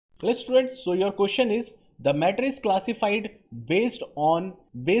Let's students, so your question is the matter is classified based on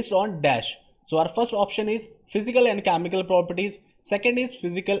dash. So our first option is physical and chemical properties, second is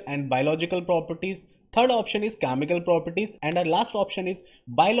physical and biological properties, third option is chemical properties, and our last option is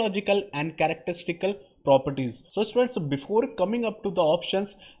biological and characteristical properties. So students, before coming up to the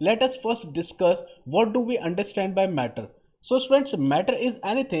options, let us first discuss what do we understand by matter. So students, matter is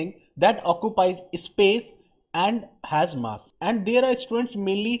anything that occupies space and has mass, and there are students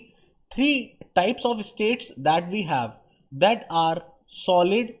mainly three types of states that we have, that are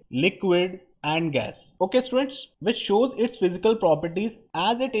solid, liquid and gas. Okay students, which shows its physical properties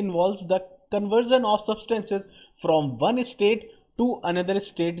as it involves the conversion of substances from one state to another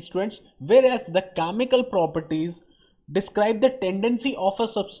state students, whereas the chemical properties describe the tendency of a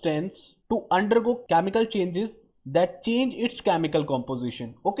substance to undergo chemical changes that change its chemical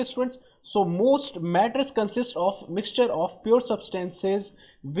composition. Okay students, so most matters consist of mixture of pure substances,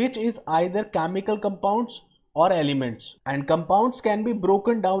 which is either chemical compounds or elements, and compounds can be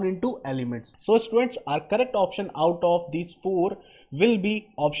broken down into elements. So students, our correct option out of these four will be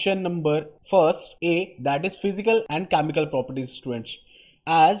option number first A, that is physical and chemical properties students,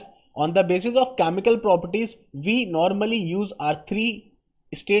 as on the basis of chemical properties we normally use our three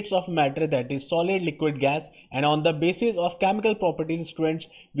states of matter, that is solid, liquid, gas, and on the basis of chemical properties students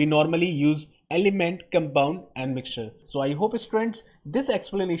we normally use element, compound and mixture. So I hope students this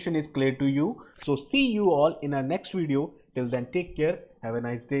explanation is clear to you. So see you all in our next video. Till then, take care, have a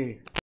nice day.